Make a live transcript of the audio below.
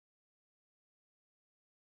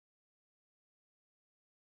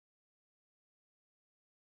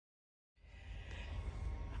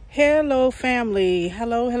Hello, family.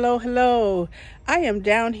 Hello, hello, hello. I am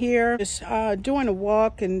down here just doing a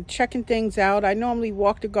walk and checking things out. I normally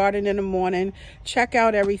walk the garden in the morning, check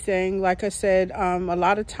out everything. Like I said, a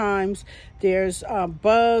lot of times there's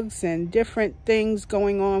bugs and different things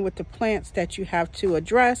going on with the plants that you have to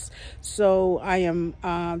address. So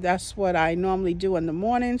that's what I normally do in the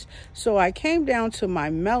mornings. So I came down to my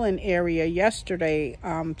melon area yesterday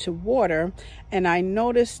to water, and I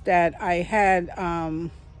noticed that I had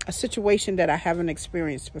a situation that I haven't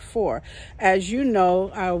experienced before. As you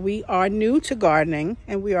know, we are new to gardening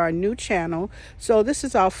and we are a new channel. So this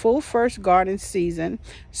is our full first garden season.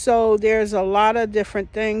 So there's a lot of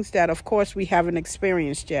different things that, of course, we haven't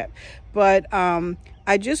experienced yet. But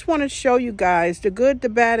I just want to show you guys the good, the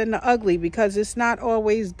bad, and the ugly, because it's not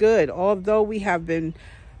always good. Although we have been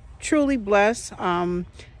truly blessed and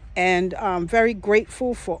very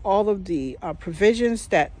grateful for all of the provisions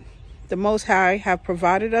that the Most High have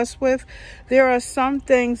provided us with, there are some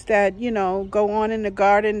things that, go on in the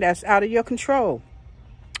garden that's out of your control,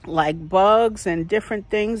 like bugs and different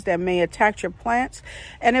things that may attack your plants.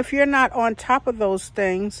 And if you're not on top of those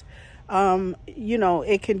things,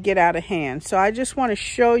 it can get out of hand. So I just want to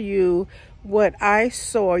show you what I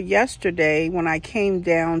saw yesterday when I came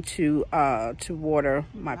down to water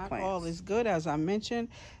my plants. Not all is good, as I mentioned,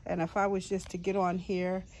 and if I was just to get on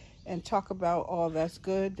here and talk about all that's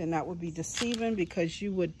good, then that would be deceiving, because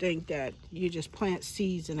you would think that you just plant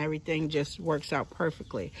seeds and everything just works out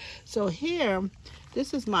perfectly. So here,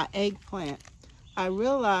 this is my eggplant. I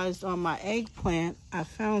realized on my eggplant I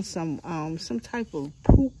found some type of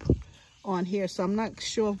poop on here, so I'm not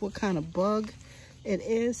sure what kind of bug it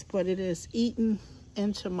is, but it is eaten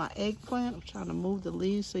into my eggplant. I'm trying to move the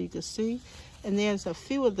leaves so you can see, and there's a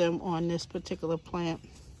few of them on this particular plant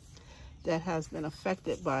that has been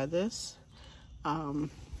affected by this.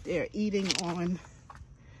 They're eating on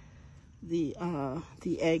the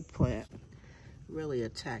eggplant. Really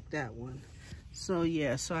attacked that one. So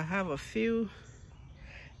yeah, so I have a few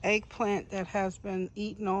eggplant that has been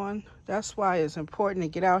eaten on. That's why it's important to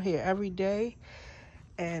get out here every day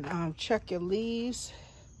and check your leaves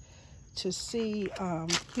to see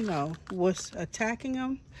what's attacking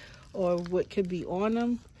them or what could be on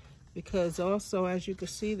them. Because also, as you can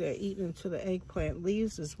see, they're eating into the eggplant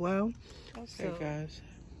leaves as well. Okay, guys.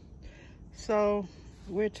 So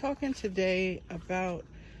we're talking today about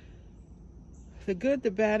the good, the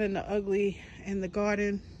bad, and the ugly in the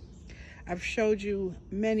garden. I've showed you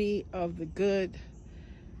many of the good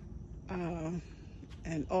and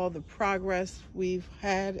all the progress we've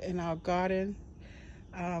had in our garden.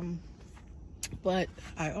 But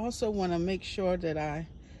I also want to make sure that I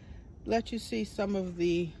let you see some of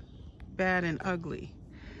the bad and ugly.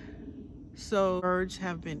 So birds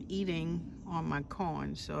have been eating on my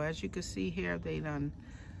corn. So as you can see here, they done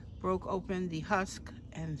broke open the husk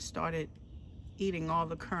and started eating all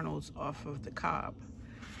the kernels off of the cob.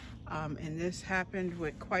 And this happened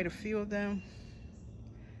with quite a few of them.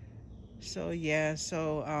 So yeah,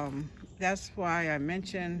 that's why I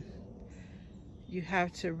mentioned you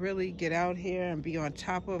have to really get out here and be on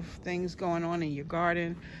top of things going on in your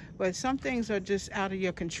garden. But some things are just out of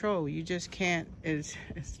your control. You just can't, it's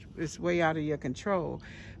way out of your control.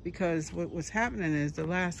 Because what was happening is the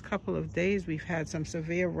last couple of days we've had some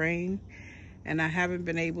severe rain, and I haven't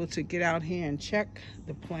been able to get out here and check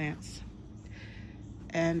the plants.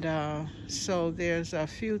 And so there's a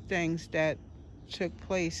few things that took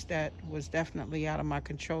place that was definitely out of my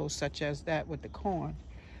control, such as that with the corn.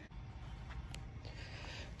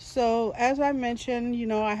 So as I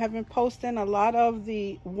mentioned, I have been posting a lot of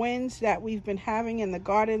the wins that we've been having in the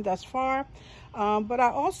garden thus far. But I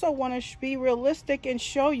also want to be realistic and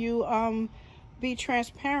show you, be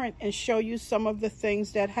transparent and show you some of the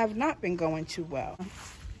things that have not been going too well.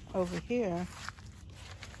 Over here,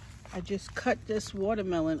 I just cut this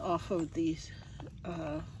watermelon off of the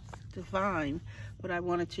vine, but I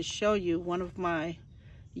wanted to show you one of my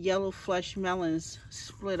yellow flesh melons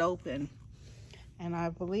split open. And I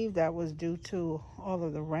believe that was due to all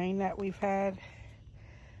of the rain that we've had.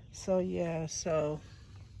 So yeah, so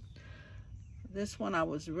this one I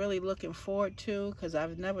was really looking forward to, because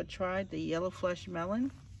I've never tried the yellow flesh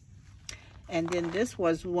melon. And then this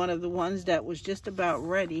was one of the ones that was just about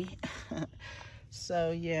ready.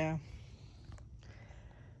 So yeah.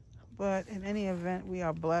 But in any event, we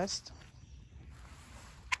are blessed.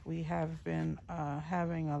 We have been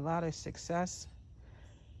having a lot of success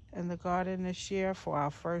in the garden this year for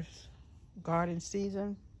our first garden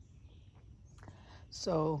season.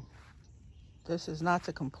 So this is not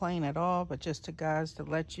to complain at all, but just to guys to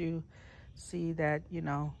let you see that,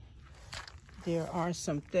 there are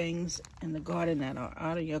some things in the garden that are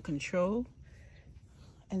out of your control.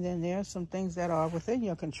 And then there are some things that are within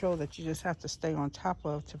your control that you just have to stay on top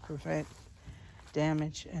of to prevent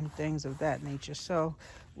damage and things of that nature. So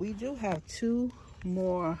we do have 2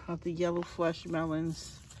 more of the yellow flesh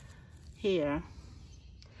melons here.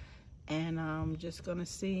 And I'm just gonna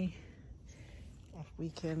see if we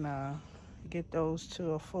can get those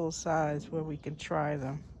to a full size where we can try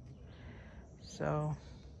them. So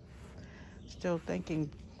still thanking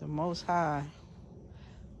the Most High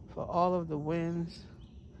for all of the wins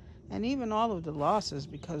and even all of the losses,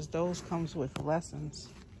 because those comes with lessons.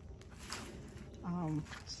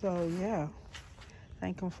 So yeah,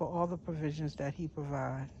 thank him for all the provisions that he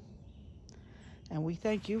provides. And we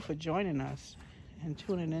thank you for joining us and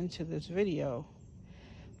tuning into this video.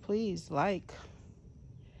 Please like,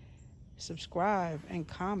 subscribe, and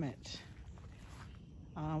comment.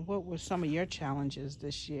 What were some of your challenges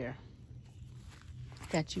this year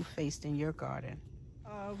that you faced in your garden?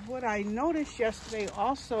 What I noticed yesterday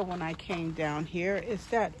also when I came down here is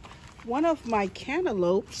that one of my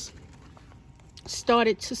cantaloupes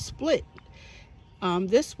started to split.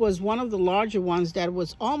 This was one of the larger ones that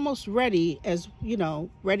was almost ready, as you know,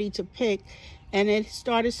 ready to pick, and it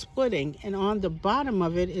started splitting, and on the bottom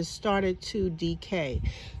of it started to decay.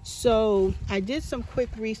 So I did some quick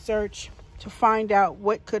research to find out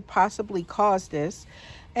what could possibly cause this.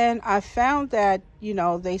 And I found that, you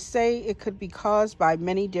know, they say it could be caused by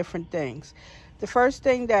many different things. The first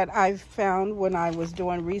thing that I found when I was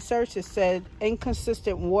doing research, it said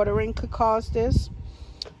inconsistent watering could cause this.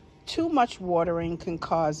 Too much watering can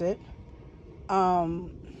cause it.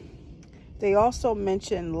 They also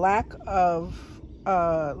mentioned lack of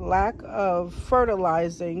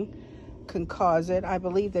fertilizing can cause it. I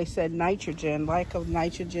believe they said nitrogen. Lack of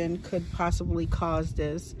nitrogen could possibly cause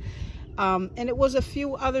this. And it was a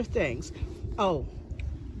few other things. Oh,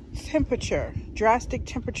 temperature, drastic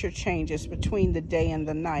temperature changes between the day and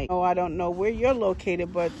the night. Oh, I don't know where you're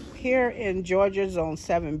located, but here in Georgia, Zone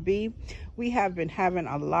 7B, we have been having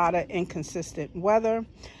a lot of inconsistent weather.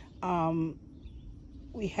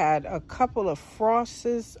 We had a couple of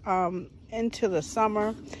frosts into the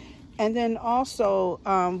summer. And then also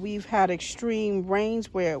we've had extreme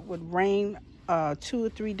rains where it would rain 2 or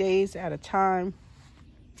 3 days at a time.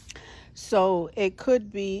 So it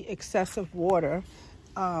could be excessive water,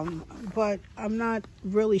 but I'm not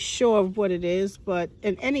really sure of what it is. But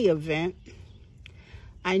in any event,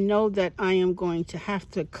 I know that I am going to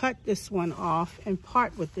have to cut this one off and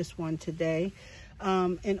part with this one today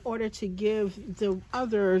in order to give the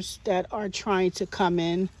others that are trying to come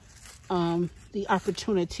in the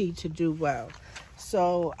opportunity to do well.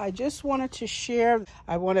 So I just wanted to share.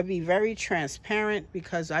 I want to be very transparent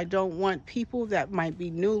because I don't want people that might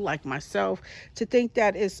be new like myself to think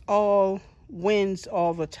that it's all wins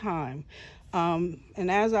all the time. And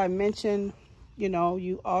as I mentioned, you know,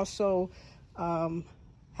 you also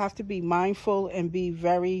have to be mindful and be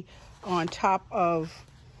very on top of,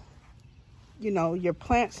 you know, your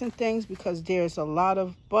plants and things, because there's a lot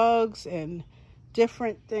of bugs and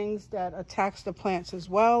different things that attacks the plants as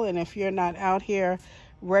well. And if you're not out here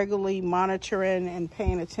regularly monitoring and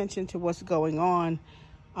paying attention to what's going on,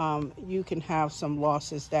 you can have some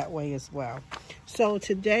losses that way as well. So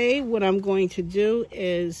today what I'm going to do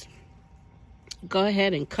is go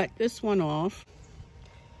ahead and cut this one off,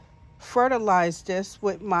 fertilize this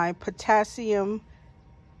with my potassium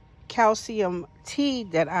calcium tea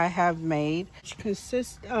that I have made, which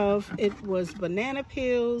consists of, it was banana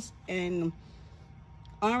peels and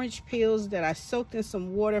orange peels that I soaked in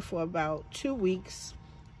some water for about 2 weeks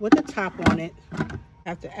with a top on it. I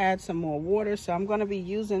have to add some more water, so I'm going to be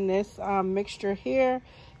using this mixture here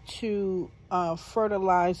to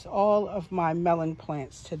fertilize all of my melon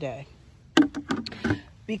plants today.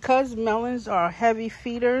 Because melons are heavy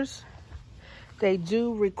feeders, they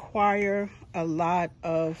do require a lot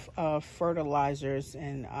of fertilizers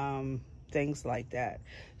and things like that.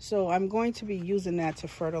 So I'm going to be using that to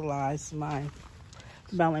fertilize my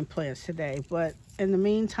melon plants today. But in the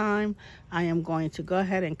meantime, I am going to go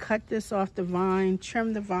ahead and cut this off the vine,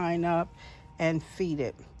 trim the vine up, and feed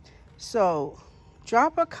it. So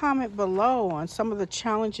drop a comment below on some of the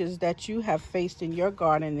challenges that you have faced in your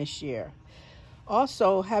garden this year.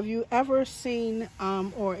 Also, have you ever seen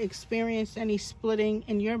or experienced any splitting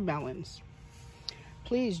in your melons?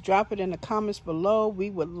 Please drop it in the comments below. We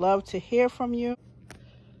would love to hear from you.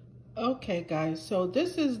 Okay guys, so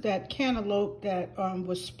this is that cantaloupe that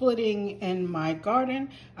was splitting in my garden.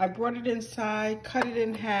 I brought it inside, cut it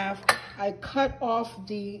in half. I cut off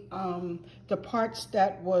the parts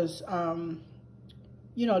that was,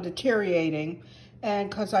 you know, deteriorating. And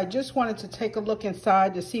because I just wanted to take a look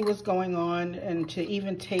inside to see what's going on and to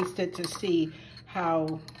even taste it to see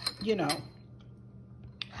how, you know,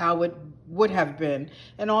 how it would have been,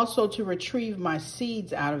 and also to retrieve my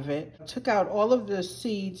seeds out of it. I took out all of the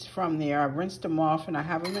seeds from there. I rinsed them off and I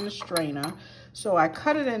have them in a strainer. So I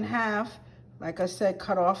cut it in half. Like I said,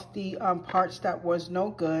 cut off the parts that was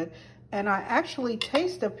no good. And I actually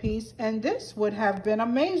taste a piece, and this would have been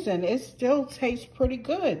amazing. It still tastes pretty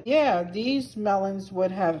good. Yeah, these melons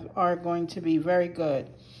are going to be very good.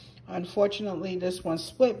 Unfortunately, this one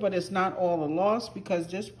split, but it's not all a loss because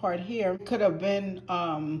this part here could have been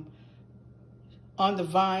on the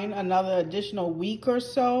vine another additional week or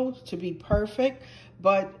so to be perfect,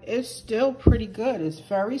 but it's still pretty good. It's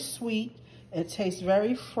very sweet. It tastes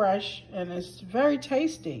very fresh, and it's very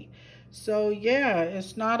tasty. So yeah,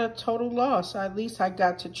 it's not a total loss. At least I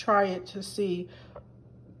got to try it to see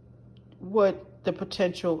what the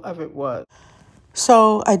potential of it was.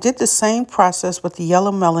 So I did the same process with the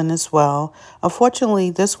yellow melon as well. Unfortunately,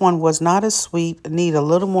 this one was not as sweet, need a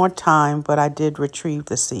little more time, but I did retrieve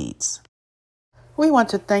the seeds. We want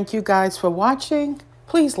to thank you guys for watching.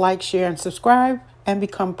 Please like, share, and subscribe, and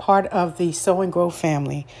become part of the Sow and Grow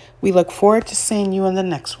family. We look forward to seeing you in the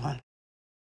next one.